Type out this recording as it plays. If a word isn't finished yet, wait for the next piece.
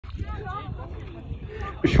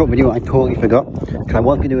short video I totally forgot, because I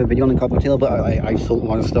was going to do a video on the Carboot but I sold a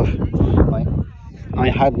lot of stuff. Right. I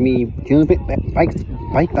had me, do you know the bike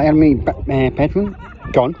that I had me bedroom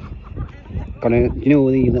gone. Got a, you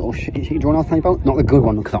know the little shitty drone I was talking about? Not the good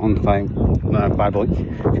one, because that one's fine, bad boy.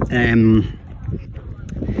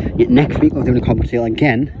 Yeah, next week we're doing a Carboot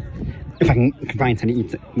again, if I can find something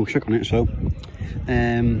to we'll check on it. So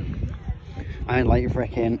I had like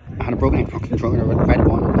freaking, I had a broken Xbox controller, a red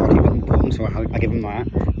one, already been broken, so I give him that.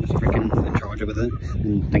 Just freaking the charger with it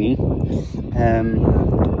and thingy.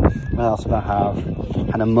 What else did I have?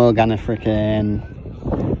 Had a mug and a freaking,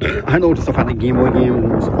 I had loads of stuff, I had a Game Boy game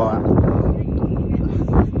and stuff like that.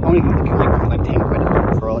 Only like 10 quid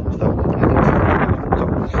for all it, so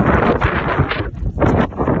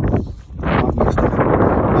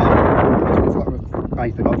I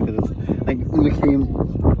forgot, because it's like literally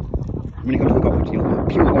when you come to the Carboot,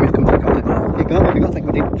 people always come to the Carboot, oh, you got like,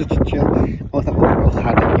 we did just chill. Also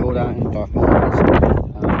had like Yoda and Darth Maul.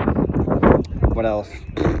 What else?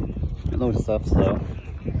 Loads of stuff. So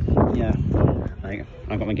yeah, like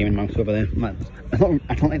I've got my gaming mouse over there. I don't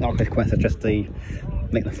like the Oculus Quest. It's just the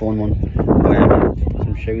make the phone one.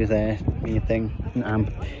 Some shoes there, anything. An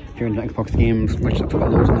amp. If you're into Xbox games, which I've got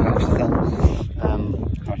loads in the house to sell. I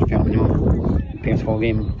can't pick up anymore. PS4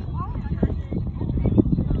 game.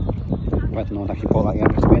 But I don't know, I'd actually bought that yet,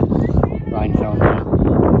 just a bit. Ryan so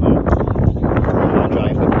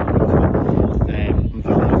drive it.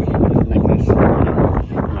 Like this.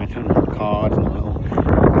 My turn cards and a little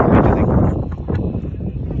thing.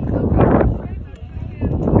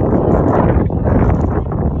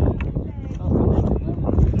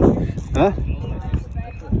 Huh?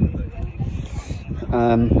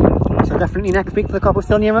 So definitely next week for the Carboot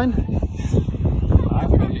still near mine?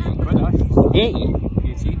 80?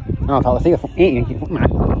 Oh, I thought it was 80.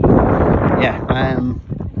 Yeah,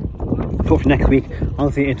 talk to you next week.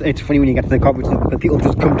 Honestly, it's funny when you get to the Carboot because people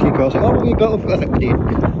just come to you and say, oh, you got it.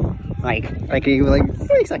 Like you were like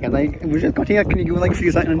 30 seconds, like, we just got here, can you give like a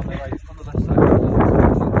few seconds?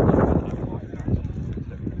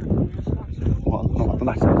 What, not the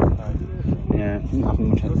left side? Yeah, nothing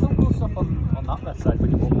much. There's some cool stuff on that left side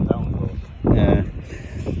when you walk down. Yeah.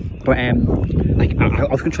 But like I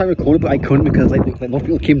was gonna try to record it, but I couldn't because like most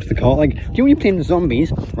people came to the car. Like, do you know when you're playing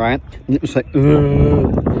zombies, right? And it was like,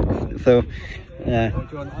 so yeah. I'm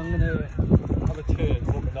gonna have a turn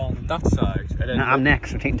walking on that side. And then I'm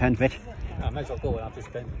next. I'm taking turns, bitch. I might as well go and I've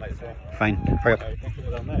just been like so. Fine. Hurry up. Okay,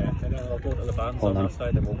 down there, and then I'll go to the vans Hold on on. that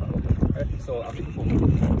side and walk up. Okay, so I'll take the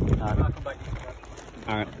phone. I'll come back.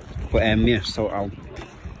 Alright. But yeah. So I'll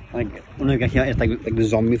like when I get here, it's like the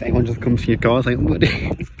zombies. Everyone just comes to your cars. Like, what?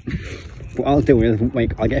 What I'll do is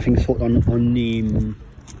like I'll get everything sorted on the.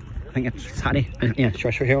 I think it's Saturday. Yeah,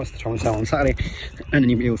 sure. Here what's the trying to sell on Saturday, and then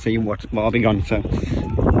you'll see what I'll be gone. So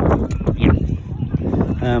yeah.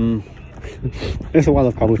 It's a while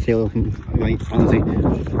of Carboot sale. Like honestly,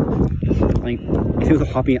 like if it was a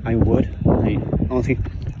hobby, I would. Like honestly,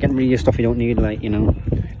 getting rid of stuff you don't need. Like, you know,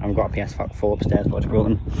 I've got a PS4 upstairs, but it's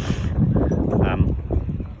broken.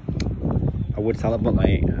 I would sell it, but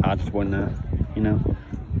like I just wouldn't. You know,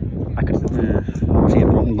 I could see it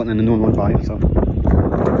broken, but then no one would buy it. So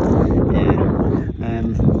yeah.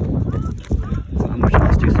 So how much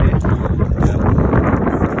else do you say?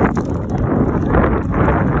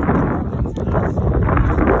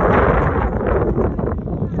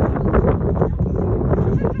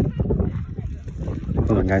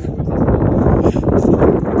 Hold on, guys.